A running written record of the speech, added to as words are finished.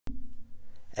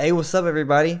Hey, what's up,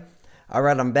 everybody? All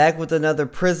right, I'm back with another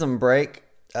Prizm break.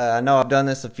 I know I've done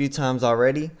this a few times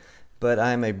already, but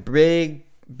I'm a big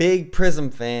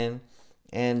Prizm fan,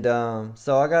 and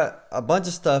so I got a bunch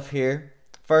of stuff here.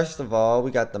 First of all, we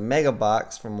got the Mega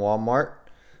Box from Walmart,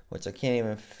 which I can't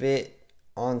even fit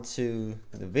onto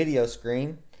the video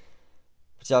screen.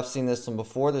 But y'all have seen this one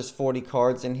before. There's 40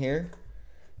 cards in here,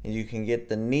 and you can get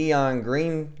the neon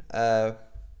green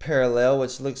parallel,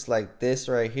 which looks like this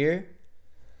right here.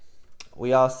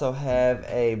 We also have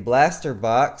a blaster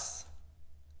box.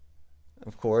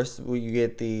 Of course, you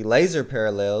get the laser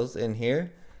parallels in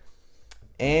here.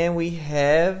 And we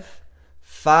have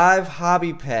 5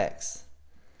 hobby packs.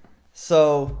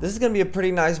 So this is going to be a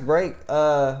pretty nice break.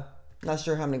 Not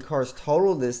sure how many cards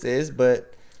total this is,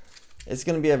 but it's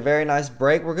going to be a very nice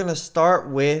break. We're going to start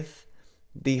with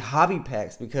the hobby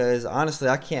packs because honestly,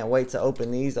 I can't wait to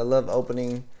open these. I love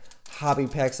opening hobby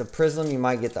packs of Prizm. You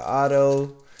might get the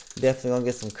auto. Definitely gonna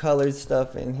get some colored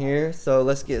stuff in here. So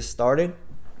let's get started.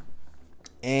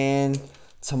 And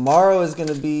tomorrow is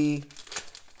gonna be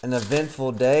an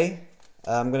eventful day.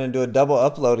 I'm gonna do a double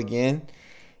upload again.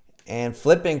 And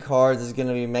Flipping Cards is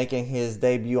gonna be making his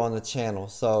debut on the channel.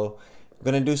 So I'm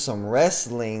gonna do some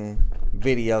wrestling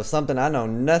videos, something I know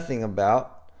nothing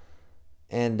about.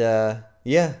 And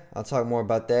yeah, I'll talk more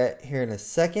about that here in a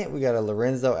second. We got a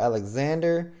Lorenzo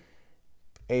Alexander,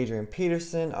 Adrian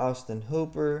Peterson, Austin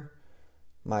Hooper,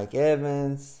 Mike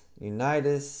Evans,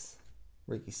 Unitas,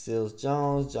 Ricky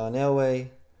Seals-Jones, John Elway,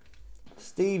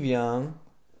 Steve Young.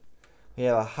 We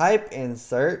have a hype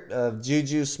insert of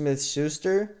Juju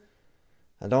Smith-Schuster.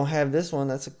 I don't have this one.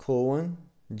 That's a cool one.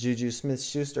 Juju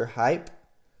Smith-Schuster hype.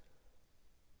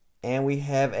 And we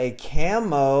have a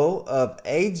camo of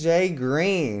AJ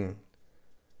Green.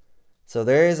 So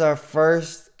there is our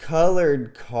first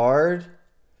colored card.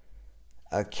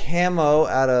 A camo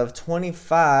out of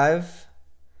 25,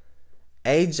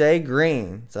 AJ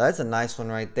Green. So that's a nice one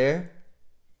right there.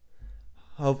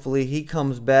 Hopefully he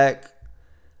comes back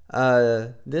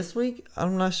this week.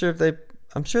 I'm not sure if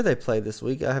I'm sure they play this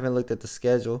week. I haven't looked at the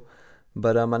schedule,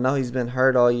 but I know he's been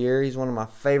hurt all year. He's one of my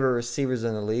favorite receivers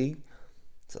in the league.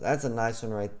 So that's a nice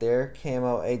one right there.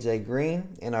 Camo AJ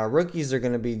Green. And our rookies are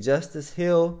going to be Justice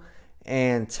Hill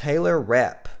and Taylor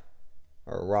Rapp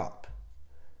or Ropp.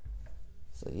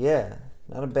 So yeah,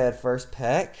 not a bad first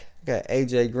pack. Got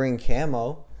AJ Green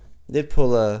camo. Did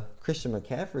pull a Christian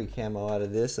McCaffrey camo out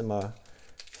of this in my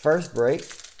first break.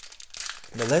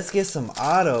 But let's get some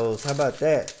autos. How about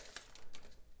that?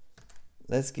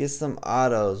 Let's get some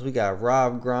autos. We got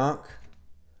Rob Gronk,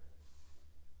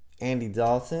 Andy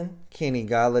Dalton, Kenny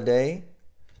Galladay,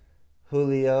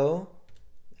 Julio,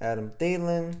 Adam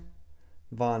Thielen,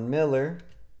 Von Miller,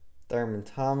 Thurman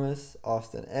Thomas,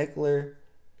 Austin Eckler.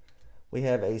 We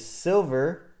have a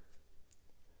silver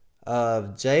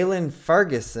of Jalen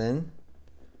Ferguson,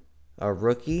 a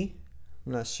rookie.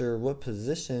 I'm not sure what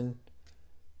position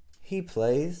he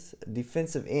plays.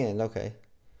 Defensive end. Okay.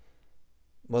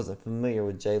 Wasn't familiar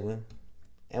with Jalen.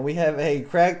 And we have a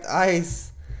cracked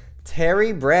ice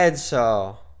Terry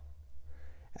Bradshaw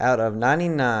out of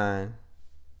 99.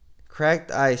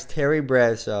 Cracked ice Terry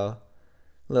Bradshaw.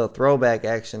 Little throwback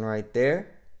action right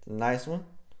there. It's a nice one.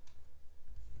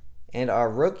 And our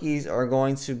rookies are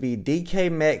going to be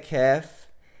DK Metcalf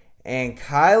and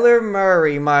Kyler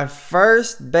Murray. My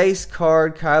first base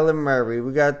card, Kyler Murray.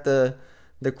 We got the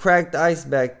cracked ice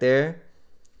back there.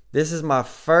 This is my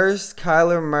first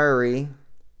Kyler Murray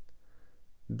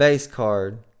base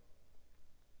card.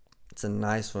 It's a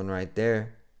nice one right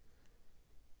there.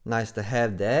 Nice to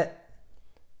have that.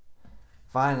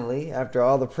 Finally, after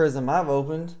all the Prizm I've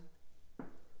opened,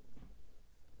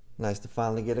 nice to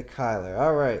finally get a Kyler.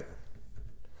 All right.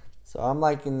 So I'm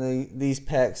liking these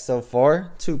packs so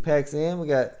far. 2 packs in. We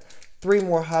got 3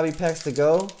 more hobby packs to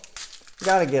go.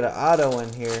 Gotta get an auto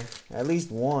in here. At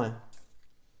least one.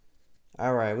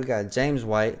 Alright, we got James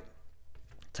White,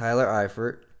 Tyler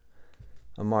Eifert,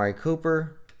 Amari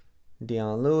Cooper,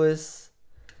 Deion Lewis,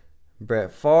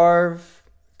 Brett Favre. I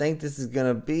think this is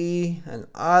gonna be an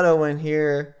auto in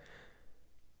here.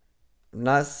 I'm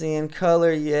not seeing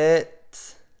color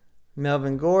yet.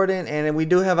 Melvin Gordon. And then we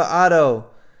do have an auto.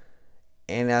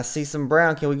 And I see some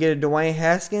brown. Can we get a Dwayne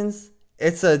Haskins?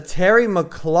 It's a Terry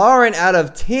McLaurin out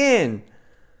of 10.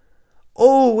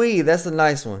 Oh, that's a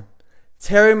nice one.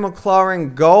 Terry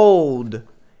McLaurin gold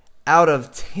out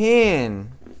of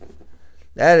 10.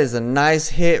 That is a nice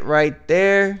hit right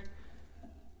there.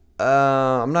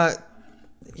 Let's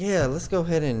go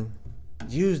ahead and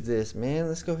use this, man.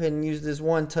 Let's go ahead and use this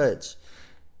one touch.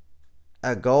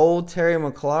 a gold Terry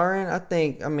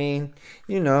McLaurin. I mean,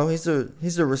 you know, he's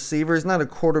a receiver. He's not a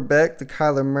quarterback. The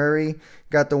Kyler Murray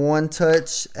got the one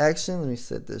touch action. Let me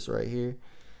set this right here.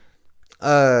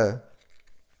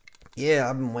 Yeah,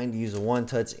 I've been waiting to use a one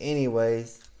touch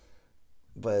anyways.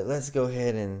 But let's go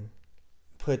ahead and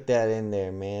put that in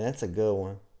there, man. That's a good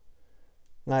one.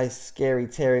 Nice, scary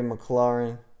Terry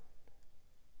McLaurin.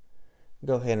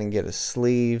 Go ahead and get a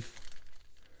sleeve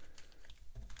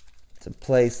to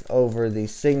place over the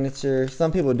signature.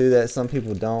 Some people do that, some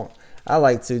people don't. I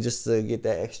like to, just to get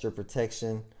that extra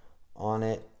protection on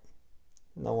it.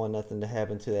 Don't want nothing to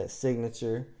happen to that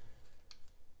signature.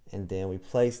 And then we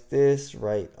place this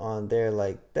right on there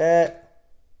like that.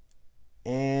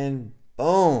 And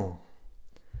boom.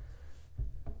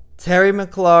 Terry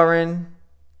McLaurin,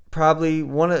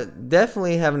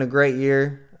 definitely having a great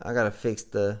year. I gotta fix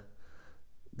the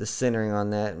centering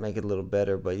on that, make it a little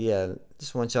better. But yeah,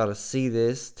 just want y'all to see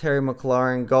this. Terry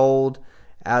McLaurin, gold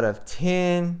out of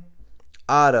 10.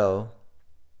 Auto.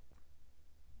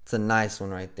 It's a nice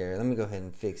one right there. Let me go ahead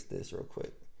and fix this real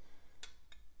quick.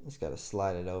 Just gotta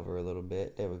slide it over a little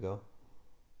bit. There we go.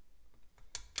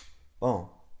 Boom.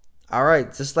 All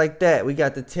right, just like that, we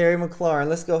got the Terry McLaurin.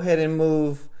 Let's go ahead and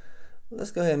move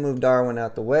Darwin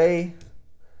out the way.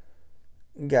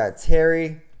 We got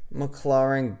Terry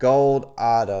McLaurin gold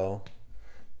auto.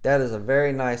 That is a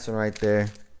very nice one right there.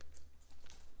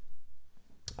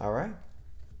 All right.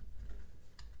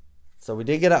 So we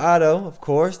did get an auto, of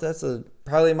course. That's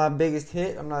probably my biggest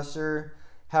hit. I'm not sure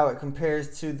how it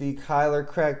compares to the Kyler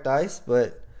cracked ice,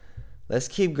 but let's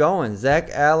keep going. Zach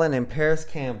Allen and Paris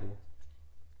Campbell.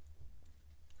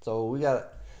 So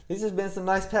these has been some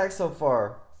nice packs so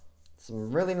far.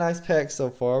 Some really nice packs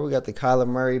so far. We got the Kyler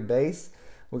Murray base.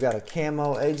 We got a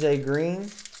camo AJ Green.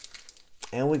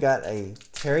 And we got a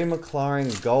Terry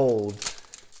McLaurin gold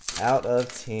out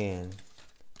of 10.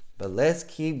 But let's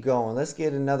keep going. Let's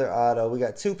get another auto. We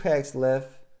got 2 packs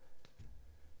left.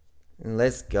 And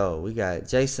let's go. We got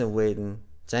Jason Witten,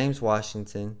 James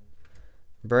Washington,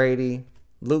 Brady,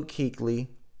 Luke Kuechly,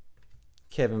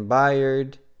 Kevin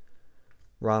Byard,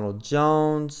 Ronald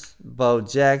Jones, Bo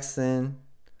Jackson,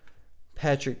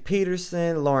 Patrick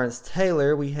Peterson, Lawrence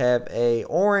Taylor. We have a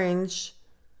orange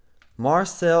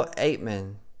Marcel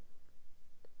Aitman.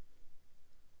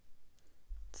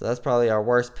 So that's probably our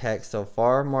worst pack so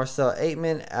far. Marcel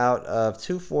Aitman out of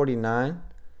 249.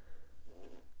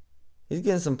 He's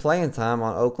getting some playing time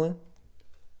on Oakland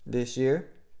this year.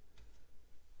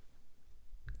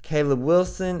 Caleb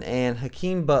Wilson and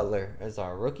Hakeem Butler as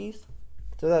our rookies.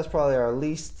 So that's probably our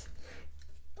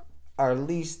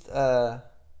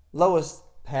lowest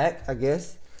pack, I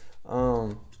guess.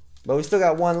 But we still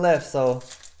got one left, so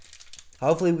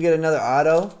hopefully we get another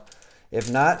auto.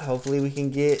 If not, hopefully we can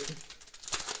get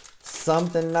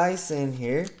something nice in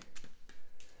here.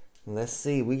 Let's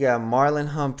see. We got Marlon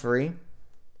Humphrey,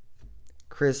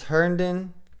 Chris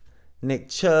Herndon, Nick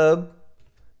Chubb,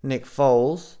 Nick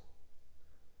Foles.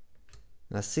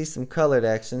 And I see some colored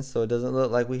action, so it doesn't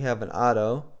look like we have an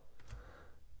auto.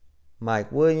 Mike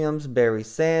Williams, Barry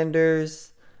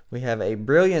Sanders. We have a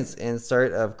Brilliance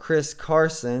insert of Chris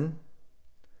Carson.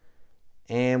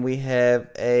 And we have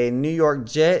a New York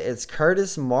Jet. It's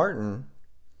Curtis Martin.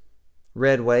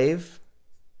 Red Wave.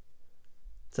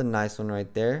 It's a nice one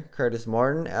right there. Curtis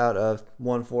Martin out of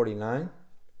 149.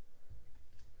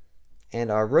 And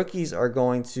our rookies are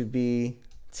going to be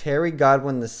Terry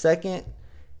Godwin II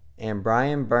and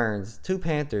Brian Burns. 2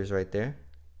 Panthers right there.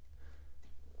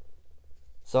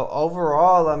 So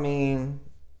overall, I mean,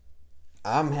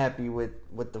 I'm happy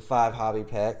with the 5 hobby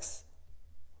packs.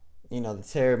 You know, the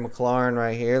Terry McLaurin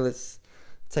right here. Let's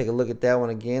take a look at that one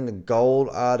again. The gold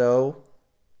auto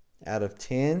out of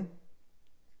 10.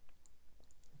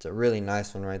 It's a really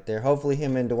nice one right there. Hopefully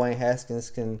him and Dwayne Haskins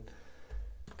can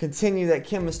continue that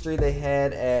chemistry they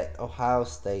had at Ohio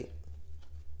State.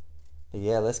 But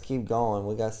yeah, let's keep going.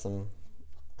 We got we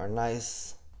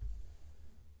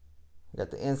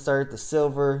got the insert, the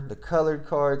silver, the colored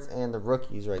cards, and the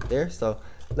rookies right there. So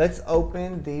let's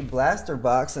open the blaster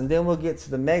box, and then we'll get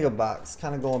to the mega box.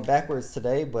 Kind of going backwards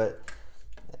today, but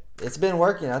it's been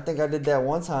working. I think I did that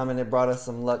one time, and it brought us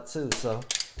some luck too. So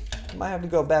I might have to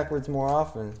go backwards more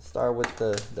often. Start with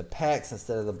the packs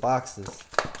instead of the boxes.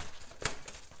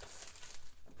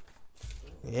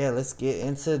 Yeah, let's get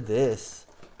into this.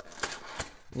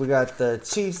 We got the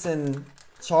Chiefs and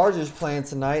Chargers playing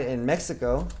tonight in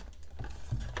Mexico.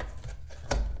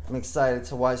 I'm excited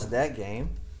to watch that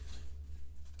game.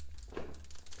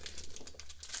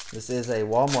 This is a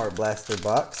Walmart blaster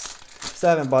box.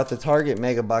 Still haven't bought the Target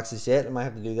mega boxes yet. I might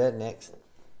have to do that next.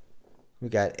 We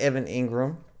got Evan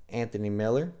Ingram, Anthony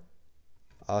Miller,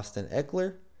 Austin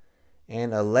Eckler,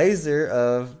 and a laser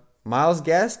of Myles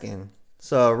Gaskin.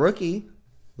 So a rookie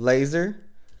laser.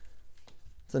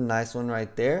 It's a nice one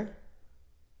right there.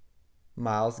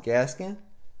 Myles Gaskin.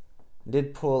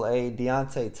 Did pull a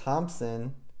Deontay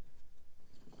Thompson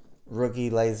rookie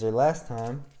laser last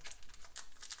time.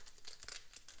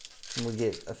 And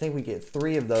I think we get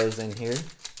 3 of those in here.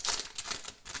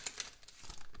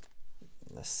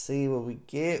 Let's see what we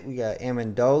get. We got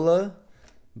Amendola,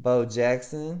 Bo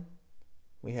Jackson.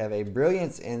 We have a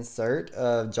Brilliance insert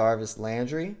of Jarvis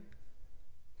Landry.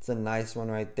 It's a nice one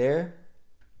right there.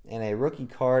 And a rookie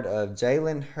card of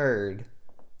Jalen Hurd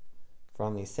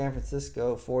from the San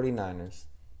Francisco 49ers.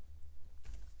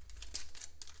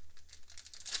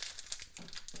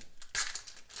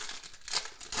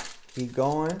 Keep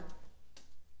going.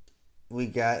 We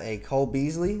got a Cole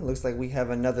Beasley. Looks like we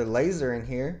have another laser in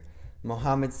here.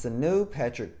 Mohamed Sanu,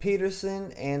 Patrick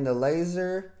Peterson, and the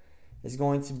laser is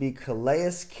going to be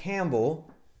Calais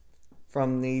Campbell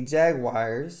from the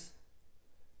Jaguars.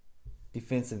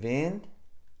 Defensive end.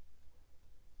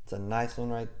 It's a nice one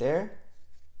right there.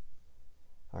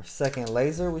 Our second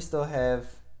laser. We still have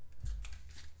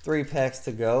 3 packs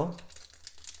to go.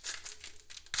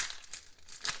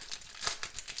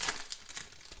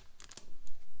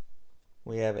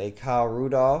 We have a Kyle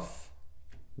Rudolph,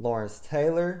 Lawrence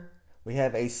Taylor. We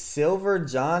have a silver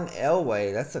John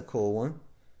Elway. That's a cool one.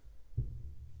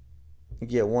 You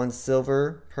get 1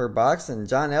 silver per box, and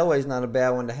John Elway's not a bad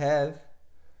one to have.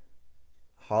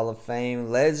 Hall of Fame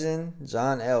legend,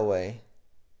 John Elway.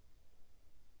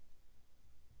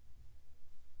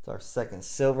 It's our second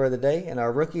silver of the day, and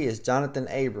our rookie is Jonathan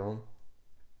Abram.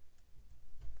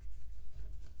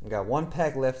 We got 1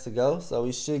 pack left to go, so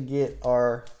we should get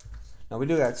our... No, we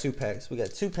do got 2 packs. We got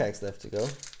 2 packs left to go.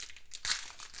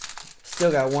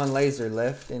 Still got 1 laser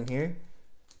left in here.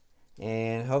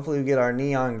 And hopefully we get our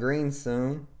neon green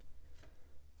soon.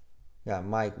 Got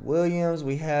Mike Williams.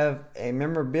 We have a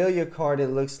memorabilia card, it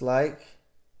looks like.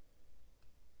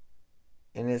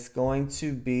 And it's going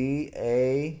to be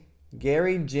a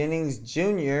Gary Jennings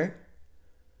Jr.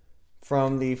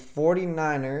 from the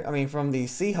from the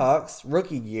Seahawks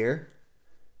rookie gear.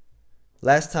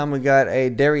 Last time we got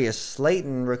a Darius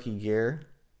Slayton rookie gear.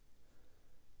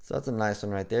 So that's a nice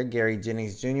one right there. Gary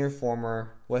Jennings Jr.,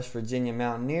 former West Virginia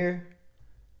Mountaineer.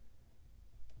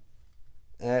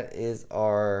 That is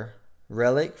our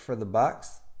relic for the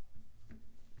box.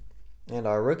 And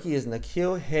our rookie is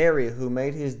N'Keal Harry, who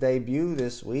made his debut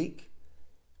this week.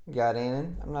 Got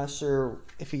in. I'm not sure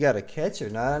if he got a catch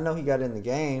or not. I know he got in the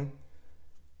game.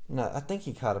 No, I think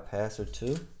he caught a pass or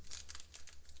 2.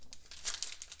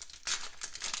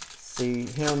 See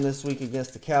him this week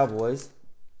against the Cowboys.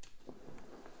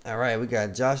 All right, we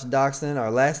got Josh Doxson. Our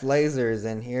last laser is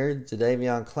in here.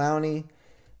 Jadeveon Clowney,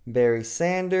 Barry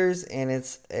Sanders, and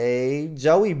it's a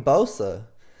Joey Bosa.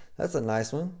 That's a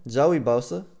nice one. Joey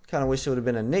Bosa. Kind of wish it would have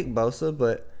been a Nick Bosa,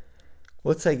 but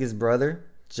we'll take his brother,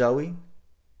 Joey.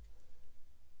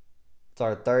 It's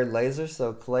our 3rd laser.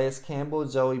 So Calais Campbell,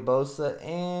 Joey Bosa,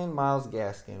 and Myles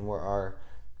Gaskin were our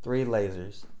 3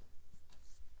 lasers.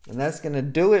 And that's going to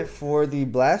do it for the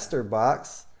blaster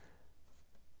box.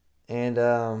 And,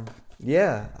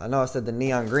 yeah, I know I said the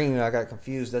neon green. I got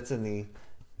confused. That's in the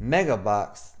mega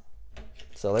box.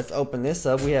 So let's open this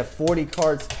up. We have 40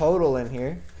 cards total in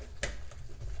here.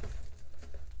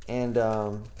 And,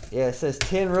 yeah, it says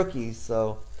 10 rookies.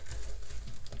 So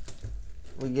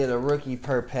we get a rookie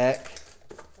per pack.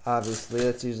 Obviously,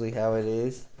 that's usually how it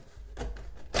is.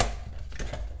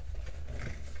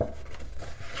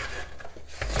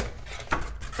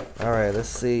 All right, let's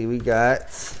see. We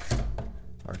got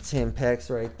our 10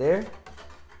 packs right there.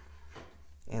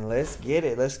 And let's get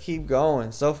it. Let's keep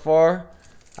going. So far,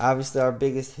 obviously our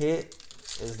biggest hit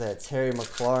is that Terry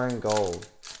McLaurin gold.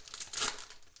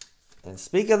 And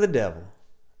speak of the devil.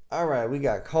 All right, we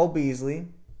got Cole Beasley,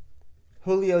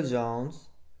 Julio Jones,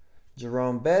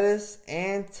 Jerome Bettis,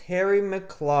 and Terry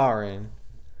McLaurin.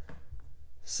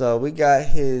 So we got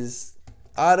his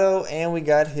auto and we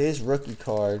got his rookie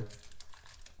card.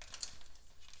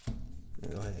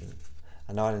 Go ahead.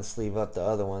 I know I didn't sleeve up the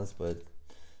other ones, but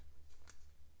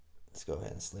let's go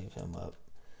ahead and sleeve him up.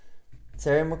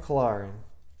 Terry McLaurin,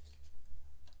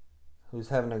 who's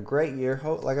having a great year.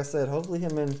 Like I said, hopefully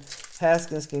him and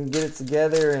Haskins can get it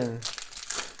together and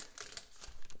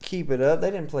keep it up.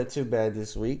 They didn't play too bad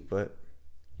this week, but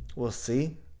we'll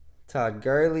see. Todd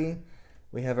Gurley.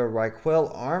 We have a Raquel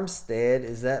Armstead.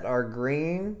 Is that our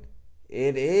green?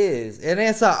 It is. And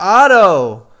it's an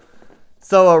auto.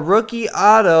 So a rookie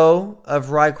auto of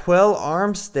Raquel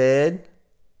Armstead.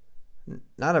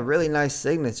 Not a really nice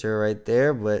signature right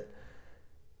there, but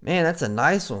Man, that's a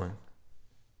nice one.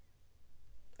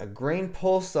 A green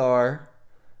pulsar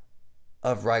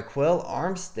of Raquel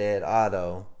Armstead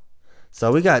auto.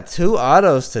 So we got 2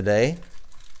 autos today.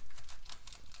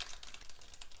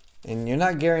 And you're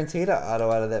not guaranteed an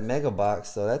auto out of that mega box,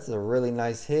 so that's a really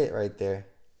nice hit right there.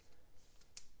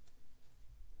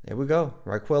 There we go.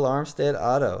 Raquel Armstead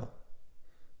auto.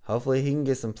 Hopefully he can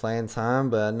get some playing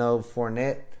time, but I know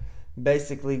Fournette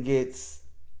basically gets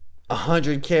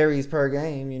 100 carries per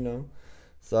game, you know.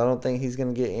 So I don't think he's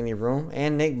going to get any room.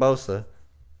 And Nick Bosa.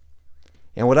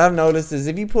 And what I've noticed is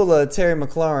if you pull a Terry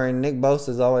McLaurin, Nick Bosa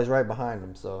is always right behind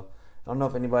him. So I don't know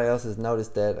if anybody else has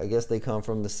noticed that. I guess they come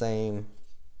from the same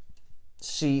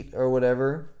sheet or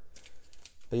whatever.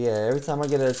 But yeah, every time I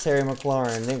get a Terry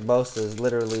McLaurin, Nick Bosa is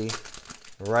literally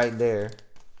right there.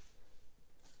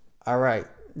 All right,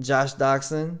 Josh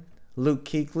Doxson, Luke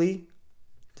Kuechly,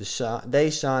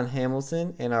 Deshaun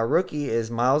Hamilton, and our rookie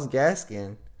is Myles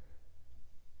Gaskin.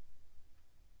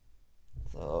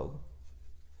 So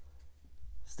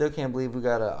still can't believe we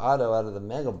got an auto out of the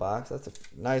mega box. That's a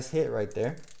nice hit right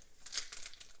there.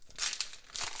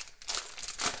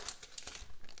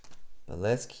 But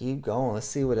let's keep going. Let's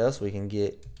see what else we can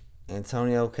get.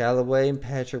 Antonio Callaway,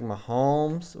 Patrick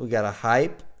Mahomes. We got a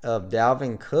hype of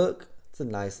Dalvin Cook. It's a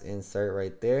nice insert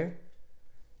right there.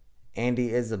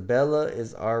 Andy Isabella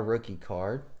is our rookie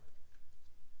card.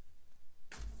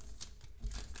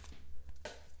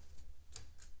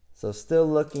 So still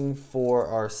looking for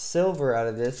our silver out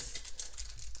of this.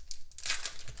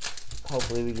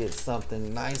 Hopefully we get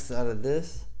something nice out of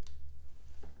this.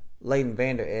 Leighton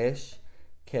Vander Esch,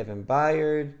 Kevin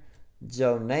Byard,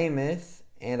 Joe Namath,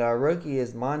 and our rookie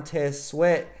is Montez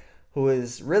Sweat, who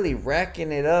is really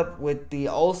racking it up with the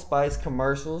Old Spice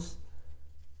commercials.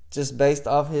 Just based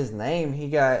off his name, he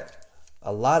got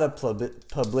a lot of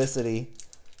publicity.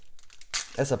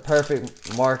 That's a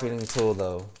perfect marketing tool,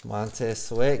 though. Montez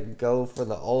Sweat, go for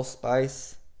the Old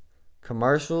Spice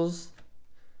commercials.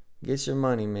 Get your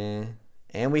money, man.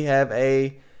 And we have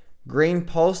a green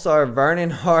pulsar, Vernon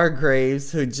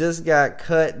Hargreaves, who just got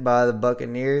cut by the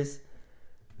Buccaneers.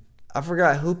 I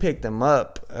forgot who picked him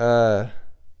up. I'm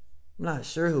not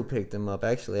sure who picked him up,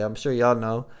 actually. I'm sure y'all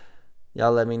know.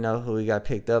 Y'all let me know who he got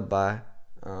picked up by.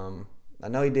 I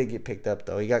know he did get picked up,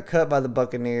 though. He got cut by the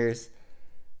Buccaneers.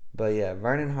 But, yeah,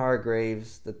 Vernon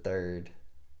Hargreaves the third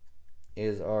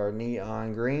is our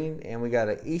neon green. And we got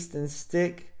an Easton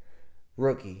Stick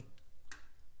rookie.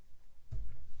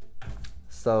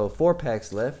 So 4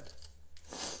 packs left.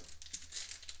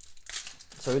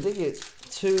 So we did get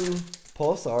 2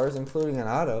 pulsars, including an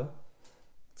auto.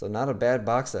 So not a bad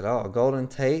box at all. Golden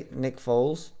Tate, Nick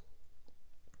Foles,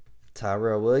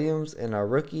 Tyrell Williams, and our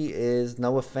rookie is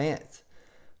Noah Fant,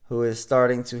 who is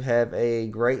starting to have a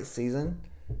great season.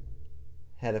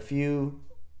 Had a few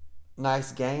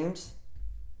nice games.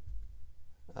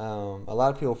 A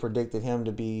lot of people predicted him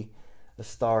to be a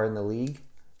star in the league,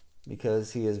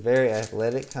 because he is very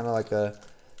athletic, kind of like I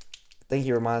think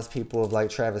he reminds people of like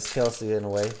Travis Kelce in a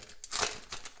way.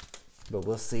 But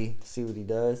we'll see what he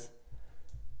does.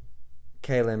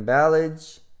 Kalen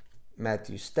Ballage,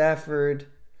 Matthew Stafford.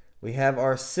 We have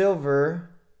our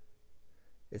silver.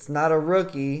 It's not a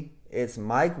rookie. It's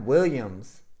Mike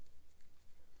Williams.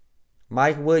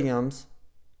 Mike Williams,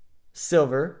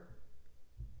 silver.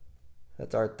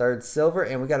 That's our 3rd silver.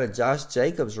 And we got a Josh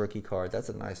Jacobs rookie card. That's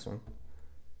a nice one.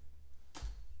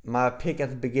 My pick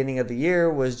at the beginning of the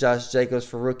year was Josh Jacobs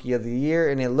for Rookie of the Year,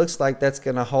 and it looks like that's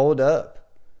going to hold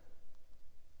up.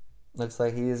 Looks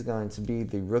like he is going to be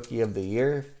the Rookie of the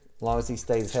Year, as long as he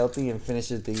stays healthy and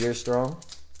finishes the year strong.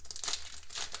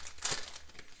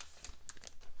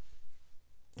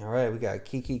 All right, we got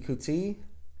Kiki Kuti,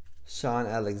 Sean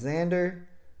Alexander.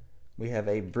 We have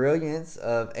a Brilliance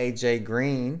of AJ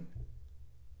Green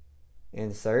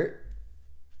insert.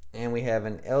 And we have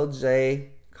an LJ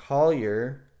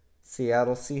Collier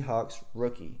Seattle Seahawks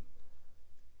rookie.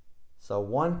 So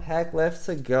 1 pack left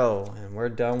to go, and we're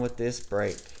done with this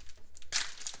break.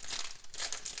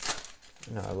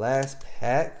 In our last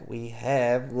pack, we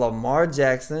have Lamar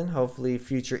Jackson, hopefully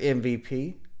future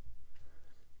MVP,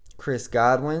 Chris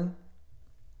Godwin,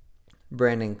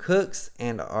 Brandon Cooks,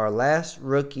 and our last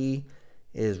rookie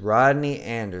is Rodney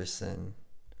Anderson,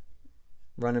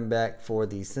 running back for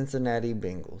the Cincinnati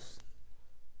Bengals.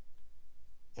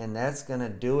 And that's going to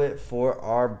do it for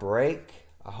our break.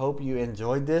 I hope you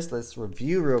enjoyed this. Let's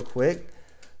review real quick.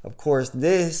 Of course,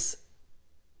 this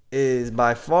is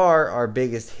by far our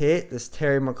biggest hit. This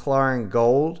Terry McLaurin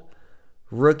Gold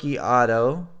rookie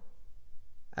auto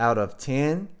out of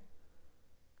 10.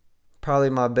 Probably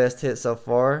my best hit so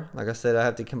far. Like I said, I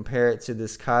have to compare it to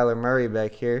this Kyler Murray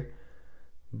back here.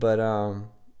 But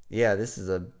yeah, this is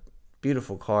a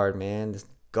beautiful card, man. This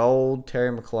gold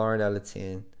Terry McLaurin out of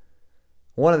 10.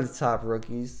 One of the top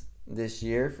rookies this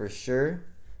year for sure.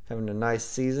 Having a nice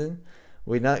season.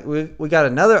 We got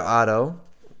another auto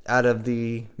out of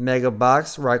the mega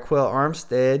box. Raquel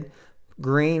Armstead,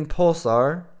 green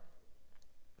Pulsar.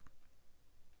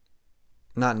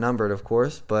 Not numbered, of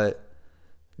course, but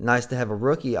nice to have a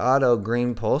rookie auto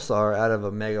green Pulsar out of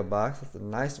a mega box. That's a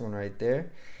nice one right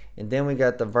there. And then we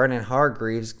got the Vernon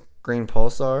Hargreaves green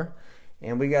Pulsar.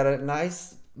 And we got a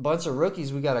nice bunch of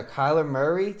rookies. We got a Kyler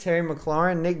Murray, Terry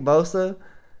McLaurin, Nick Bosa,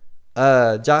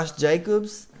 Josh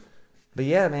Jacobs. But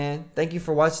yeah, man, thank you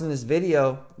for watching this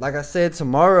video. Like I said,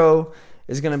 tomorrow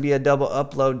is going to be a double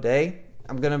upload day.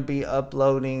 I'm going to be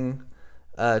uploading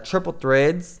Triple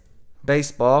Threads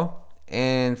Baseball.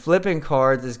 And Flipping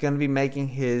Cards is going to be making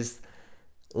his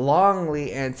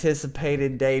longly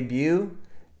anticipated debut.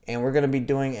 And we're going to be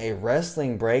doing a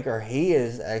wrestling break, or he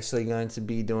is actually going to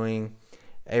be doing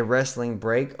a wrestling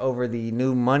break over the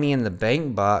new Money in the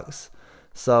Bank box.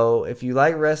 So if you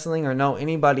like wrestling or know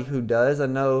anybody who does, I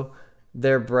know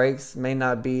their breaks may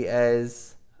not be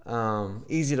as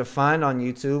easy to find on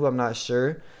YouTube. I'm not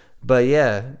sure. But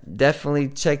yeah, definitely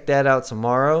check that out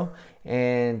tomorrow.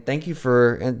 And thank you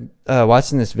for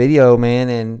watching this video, man.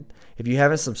 And if you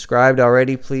haven't subscribed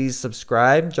already, please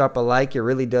subscribe. Drop a like. It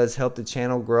really does help the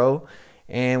channel grow.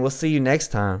 And we'll see you next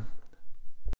time.